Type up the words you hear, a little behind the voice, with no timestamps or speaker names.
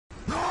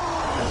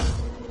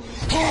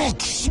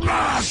Hulk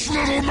smash,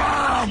 little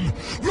man!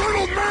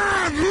 Little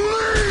man,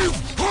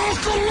 leave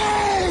Hulk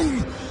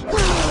alone!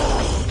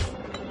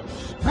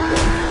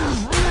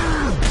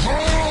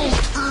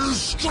 Hulk is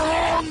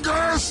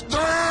strongest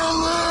there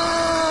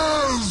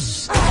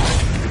is!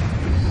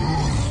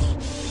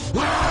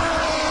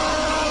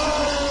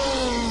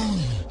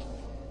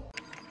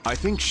 I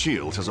think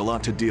S.H.I.E.L.D. has a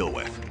lot to deal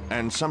with,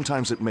 and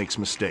sometimes it makes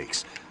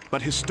mistakes.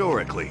 But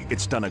historically,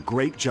 it's done a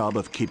great job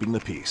of keeping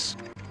the peace.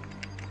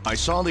 I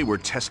saw they were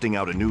testing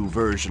out a new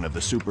version of the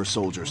Super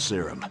Soldier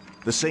Serum,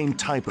 the same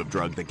type of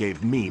drug that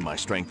gave me my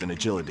strength and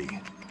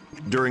agility.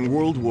 During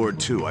World War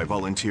II, I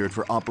volunteered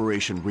for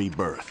Operation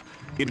Rebirth.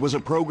 It was a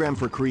program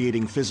for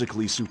creating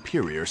physically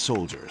superior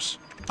soldiers.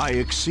 I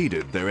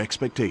exceeded their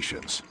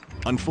expectations.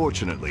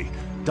 Unfortunately,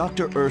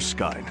 Dr.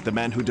 Erskine, the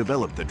man who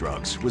developed the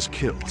drugs, was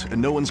killed,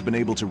 and no one's been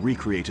able to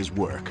recreate his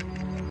work.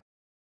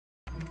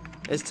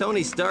 Has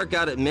Tony Stark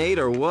got it made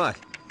or what?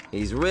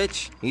 He's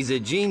rich, he's a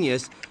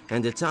genius,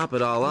 and to top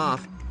it all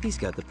off, he's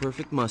got the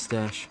perfect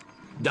mustache.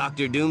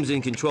 Dr. Doom's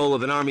in control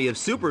of an army of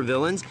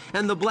supervillains,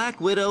 and the Black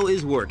Widow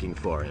is working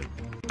for him.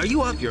 Are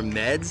you off your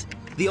meds?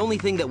 The only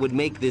thing that would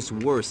make this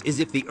worse is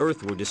if the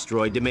Earth were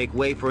destroyed to make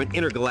way for an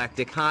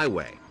intergalactic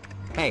highway.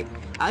 Hey,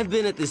 I've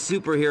been at the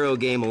superhero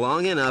game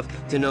long enough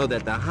to know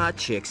that the hot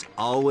chicks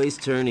always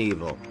turn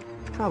evil.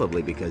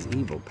 Probably because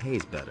evil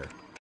pays better.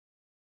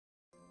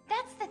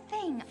 That's the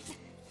thing.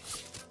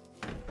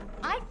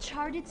 I've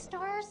charted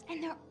stars,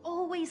 and they're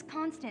always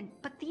constant.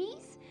 But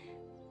these?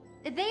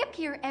 They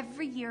appear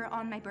every year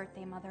on my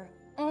birthday, Mother.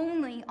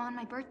 Only on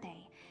my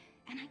birthday.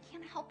 And I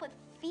can't help but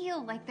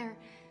feel like they're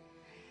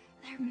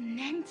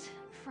meant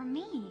for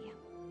me.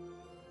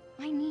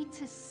 I need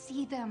to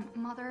see them,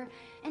 Mother,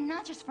 and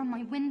not just from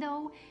my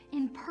window,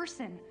 in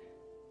person.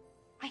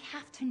 I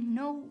have to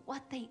know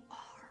what they are.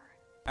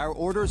 Our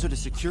orders are to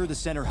secure the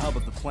center hub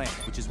of the plant,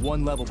 which is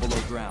 1 level below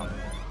ground.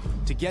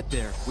 To get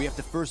there, we have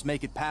to first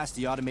make it past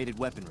the automated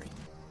weaponry.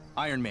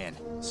 Iron Man,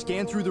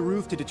 scan through the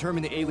roof to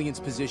determine the alien's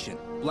position.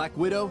 Black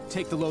Widow,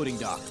 take the loading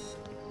dock.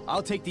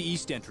 I'll take the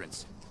east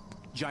entrance.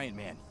 Giant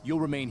Man, you'll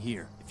remain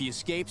here. If he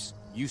escapes,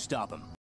 you stop him.